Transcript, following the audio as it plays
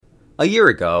A year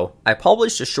ago, I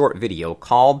published a short video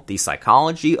called The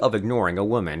Psychology of Ignoring a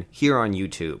Woman here on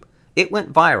YouTube. It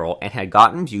went viral and had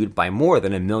gotten viewed by more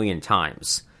than 1 million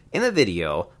times. In the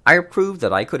video, I proved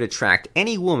that I could attract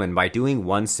any woman by doing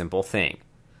one simple thing: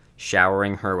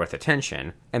 showering her with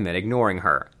attention and then ignoring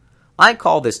her. I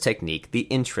call this technique the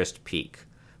interest peak.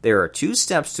 There are 2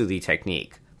 steps to the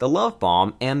technique: the love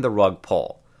bomb and the rug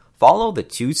pull. Follow the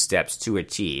 2 steps to a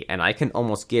T, and I can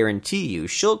almost guarantee you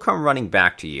she'll come running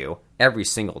back to you every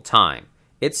single time.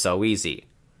 It's so easy.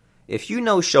 If you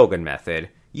know Shogun method,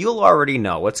 you'll already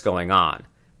know what's going on.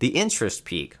 The interest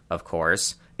peak, of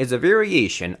course, is a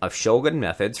variation of Shogun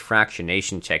method's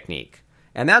fractionation technique,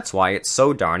 and that's why it's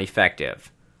so darn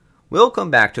effective. We'll come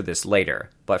back to this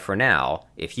later, but for now,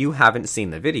 if you haven't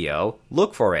seen the video,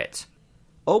 look for it.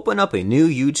 Open up a new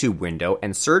YouTube window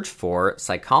and search for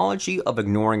Psychology of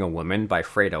Ignoring a Woman by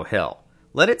Fredo Hill.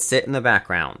 Let it sit in the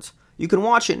background. You can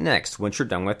watch it next once you're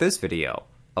done with this video,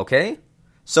 okay?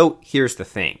 So here's the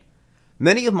thing.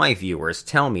 Many of my viewers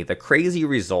tell me the crazy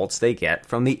results they get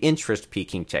from the interest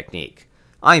peaking technique.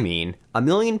 I mean, 1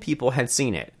 million people had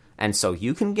seen it, and so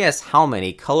you can guess how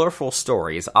many colorful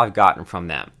stories I've gotten from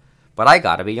them. But I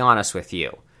gotta be honest with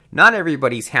you, not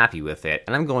everybody's happy with it,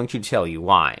 and I'm going to tell you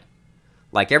why.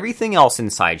 Like everything else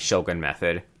inside Shogun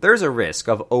method, there's a risk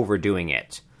of overdoing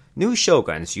it. New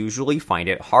shoguns usually find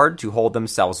it hard to hold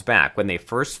themselves back when they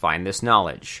first find this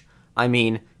knowledge. I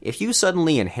mean, if you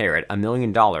suddenly inherit $1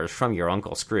 million from your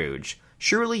Uncle Scrooge,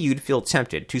 surely you'd feel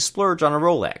tempted to splurge on a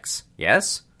Rolex,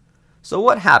 yes? So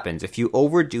what happens if you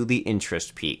overdo the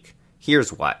interest peak?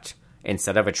 Here's what.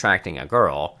 Instead of attracting a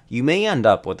girl, you may end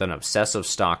up with an obsessive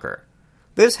stalker.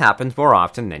 This happens more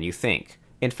often than you think.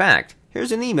 In fact,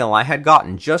 here's an email I had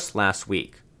gotten just last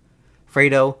week.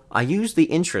 Fredo, I used the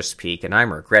interest peak and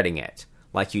I'm regretting it.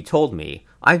 Like you told me,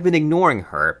 I've been ignoring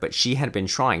her, but she had been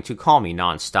trying to call me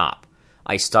non-stop.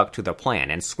 I stuck to the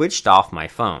plan and switched off my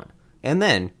phone. And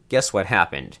then, guess what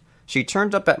happened? She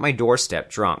turned up at my doorstep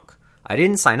drunk. I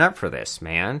didn't sign up for this,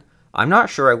 man. I'm not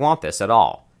sure I want this at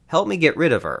all. Help me get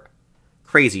rid of her.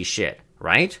 Crazy shit,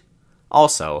 right?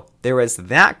 Also, there is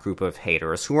that group of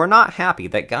haters who are not happy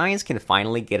that guys can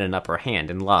finally get an upper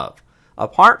hand in love.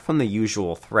 Apart from the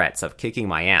usual threats of kicking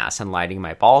my ass and lighting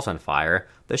my balls on fire,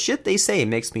 the shit they say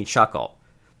makes me chuckle.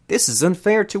 This is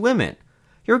unfair to women.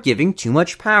 You're giving too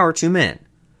much power to men.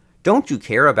 Don't you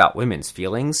care about women's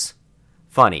feelings?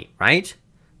 Funny, right?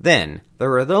 Then,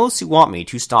 there are those who want me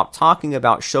to stop talking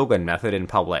about Shogun method in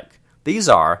public. These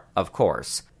are, of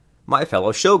course, my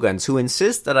fellow shoguns who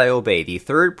insist that I obey the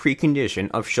 3rd precondition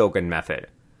of Shogun method.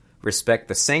 Respect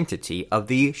the sanctity of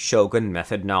the Shogun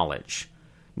method knowledge.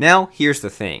 Now, here's the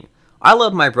thing. I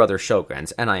love my brother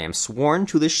shoguns, and I am sworn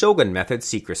to the Shogun method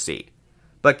secrecy.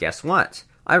 But guess what?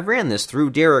 I ran this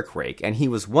through Derek Rake, and he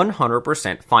was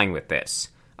 100% fine with this.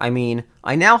 I mean,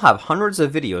 I now have hundreds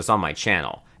of videos on my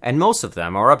channel, and most of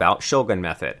them are about Shogun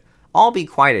method. I'll be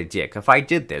quite a dick if I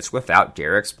did this without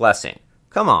Derek's blessing.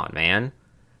 Come on, man.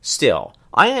 Still,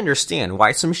 I understand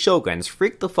why some shoguns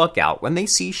freak the fuck out when they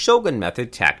see Shogun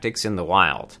method tactics in the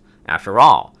wild. After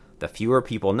all, the fewer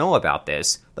people know about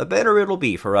this, the better it'll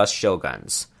be for us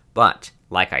shoguns. But,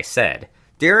 like I said,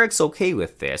 Derek's okay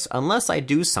with this unless I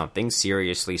do something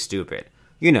seriously stupid.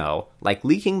 You know, like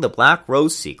leaking the Black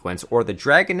Rose sequence or the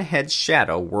Dragon Head's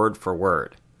shadow word for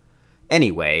word.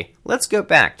 Anyway, let's get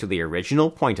back to the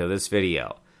original point of this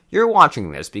video. You're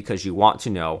watching this because you want to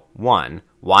know 1.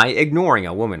 Why ignoring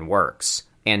a woman works,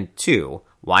 and 2.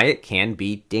 Why it can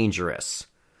be dangerous.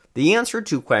 The answer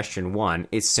to question 1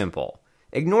 is simple.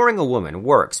 Ignoring a woman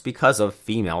works because of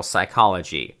female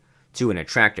psychology. To an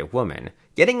attractive woman,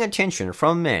 getting attention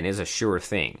from men is a sure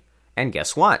thing. And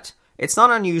guess what? It's not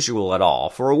unusual at all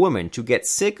for a woman to get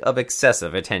sick of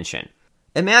excessive attention.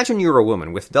 Imagine you're a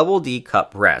woman with double D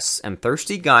cup breasts and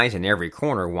thirsty guys in every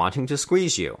corner wanting to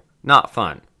squeeze you. Not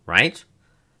fun, right?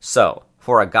 So,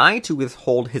 for a guy to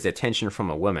withhold his attention from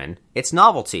a woman, it's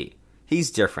novelty. He's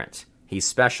different. He's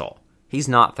special. He's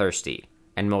not thirsty.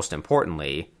 And most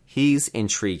importantly, he's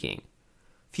intriguing.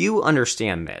 Few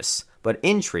understand this, but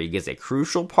intrigue is a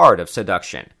crucial part of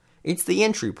seduction. It's the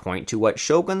entry point to what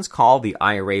shoguns call the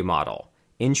IRA model.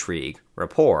 Intrigue,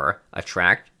 rapport,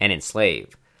 attract, and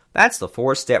enslave. That's the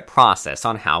 4-step process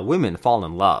on how women fall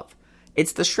in love.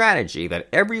 It's the strategy that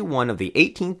every one of the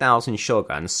 18,000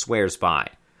 shoguns swears by.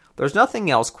 There's nothing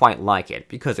else quite like it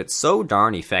because it's so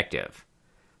darn effective.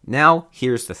 Now,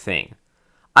 here's the thing.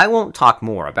 I won't talk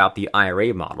more about the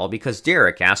IRA model because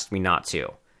Derek asked me not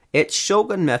to. It's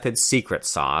Shogun method's secret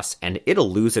sauce, and it'll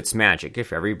lose its magic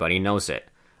if everybody knows it.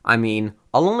 I mean,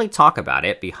 I'll only talk about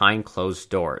it behind closed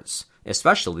doors,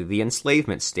 especially the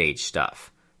enslavement stage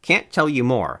stuff. Can't tell you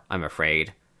more, I'm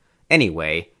afraid.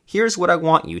 Anyway, here's what I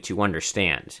want you to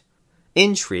understand.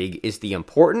 Intrigue is the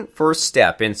important first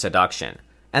step in seduction,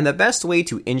 and the best way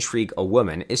to intrigue a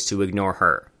woman is to ignore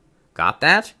her. Got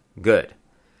that? Good.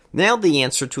 Now the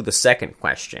answer to the second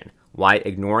question, why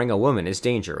ignoring a woman is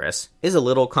dangerous, is a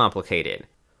little complicated.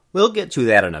 We'll get to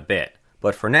that in a bit,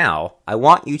 but for now, I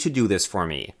want you to do this for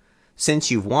me.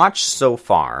 Since you've watched so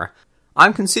far,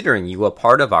 I'm considering you a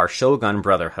part of our Shogun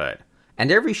Brotherhood,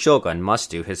 and every Shogun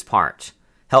must do his part.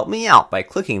 Help me out by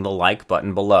clicking the like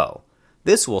button below.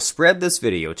 This will spread this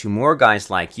video to more guys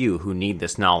like you who need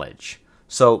this knowledge.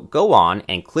 So go on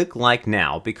and click like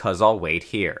now because I'll wait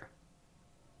here.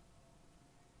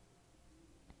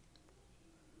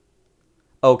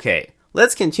 Okay,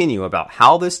 let's continue about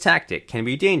how this tactic can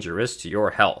be dangerous to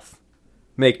your health.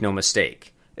 Make no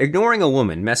mistake, ignoring a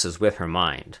woman messes with her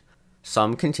mind.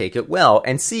 Some can take it well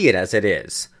and see it as it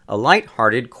is, a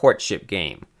light-hearted courtship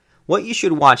game. What you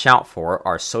should watch out for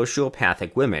are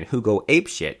sociopathic women who go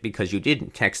apeshit because you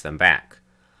didn't text them back.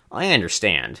 I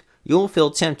understand, you'll feel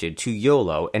tempted to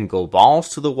YOLO and go balls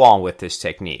to the wall with this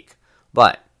technique.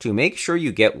 But, to make sure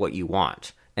you get what you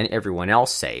want, and everyone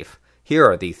else safe, here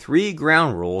are the 3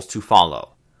 ground rules to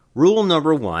follow. Rule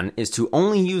number 1 is to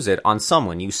only use it on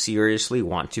someone you seriously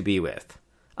want to be with.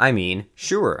 I mean,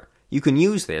 sure, you can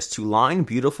use this to line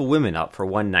beautiful women up for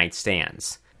one-night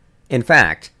stands. In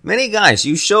fact, many guys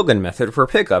use Shogun method for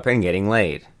pickup and getting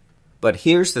laid. But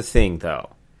here's the thing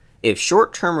though. If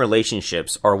short-term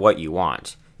relationships are what you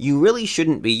want, you really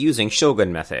shouldn't be using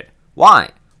Shogun method.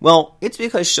 Why? Well, it's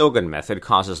because Shogun method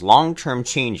causes long-term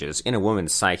changes in a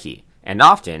woman's psyche, and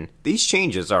often, these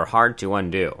changes are hard to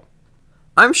undo.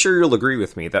 I'm sure you'll agree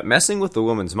with me that messing with the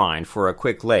woman's mind for a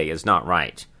quick lay is not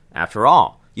right. After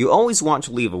all, you always want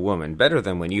to leave a woman better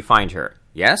than when you find her,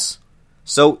 yes?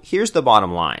 So here's the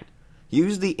bottom line.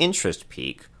 Use the interest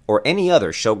peak, or any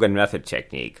other Shogun method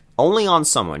technique, only on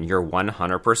someone you're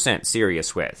 100%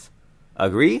 serious with.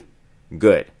 Agree?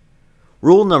 Good.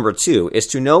 Rule number 2 is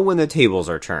to know when the tables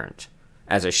are turned.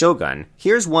 As a Shogun,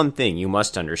 here's one thing you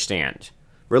must understand.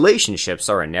 Relationships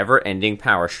are a never-ending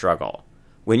power struggle.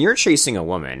 When you're chasing a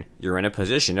woman, you're in a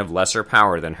position of lesser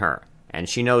power than her, and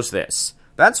she knows this.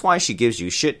 That's why she gives you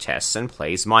shit tests and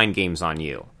plays mind games on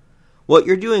you. What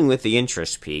you're doing with the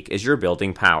interest peak is you're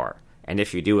building power. And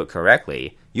if you do it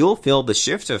correctly, you'll feel the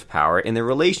shift of power in the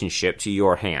relationship to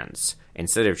your hands.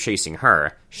 Instead of chasing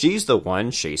her, she's the one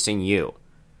chasing you.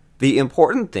 The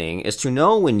important thing is to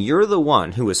know when you're the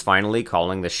one who is finally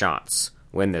calling the shots.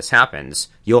 When this happens,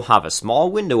 you'll have a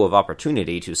small window of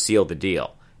opportunity to seal the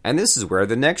deal, and this is where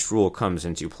the next rule comes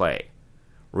into play.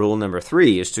 Rule number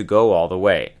 3 is to go all the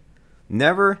way.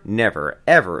 Never, never,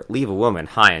 ever leave a woman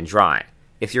high and dry.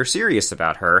 If you're serious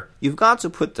about her, you've got to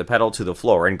put the pedal to the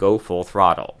floor and go full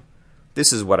throttle.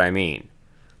 This is what I mean.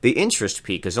 The interest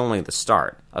peak is only the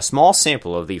start, a small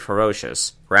sample of the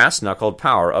ferocious, brass-knuckled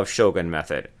power of Shogun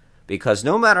method. Because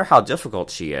no matter how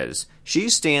difficult she is, she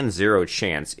stands zero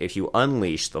chance if you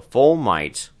unleash the full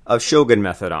might of Shogun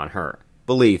method on her.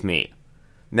 Believe me.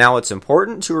 Now it's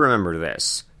important to remember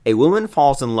this. A woman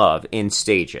falls in love in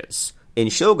stages. In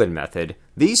Shogun method,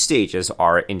 these stages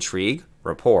are intrigue,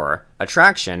 rapport,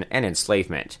 attraction, and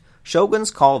enslavement.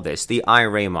 Shoguns call this the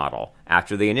I-Ray model,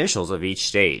 after the initials of each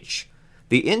stage.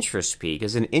 The interest peak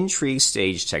is an intrigue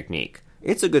stage technique.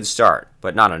 It's a good start,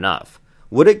 but not enough.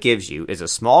 What it gives you is a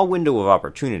small window of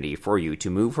opportunity for you to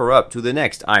move her up to the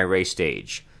next I-Ray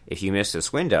stage. If you miss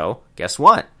this window, guess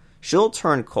what? She'll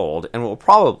turn cold and will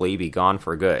probably be gone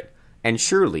for good. And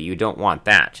surely you don't want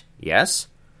that, yes?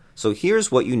 So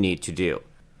here's what you need to do.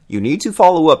 You need to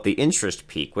follow up the interest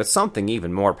peak with something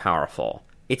even more powerful.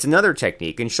 It's another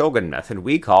technique in Shogun method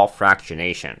we call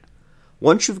fractionation.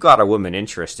 Once you've got a woman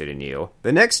interested in you,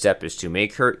 the next step is to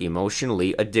make her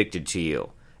emotionally addicted to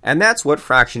you. And that's what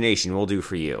fractionation will do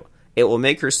for you. It will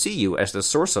make her see you as the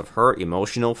source of her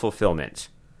emotional fulfillment.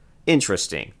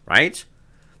 Interesting, right?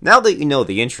 Now that you know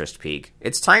the interest peak,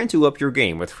 it's time to up your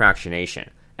game with fractionation.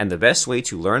 And the best way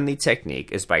to learn the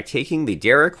technique is by taking the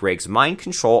Derek Riggs Mind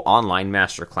Control Online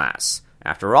Masterclass.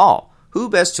 After all, who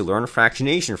best to learn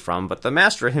fractionation from but the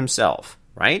master himself,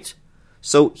 right?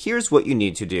 So here's what you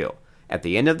need to do. At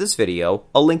the end of this video,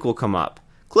 a link will come up.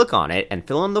 Click on it and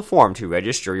fill in the form to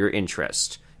register your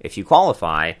interest. If you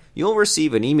qualify, you'll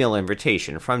receive an email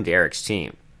invitation from Derek's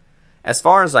team. As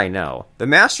far as I know, the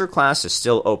masterclass is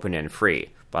still open and free,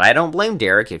 but I don't blame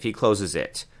Derek if he closes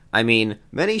it. I mean,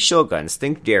 many Shoguns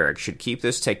think Derek should keep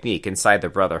this technique inside the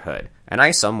Brotherhood, and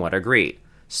I somewhat agree.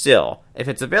 Still, if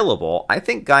it's available, I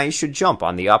think guys should jump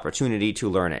on the opportunity to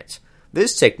learn it.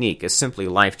 This technique is simply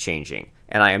life-changing,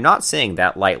 and I am not saying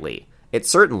that lightly. It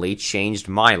certainly changed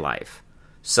my life.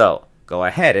 So, go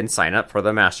ahead and sign up for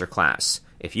the masterclass.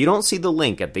 If you don't see the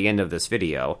link at the end of this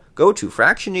video, go to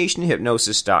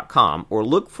fractionationhypnosis.com or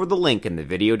look for the link in the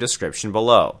video description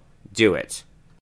below. Do it.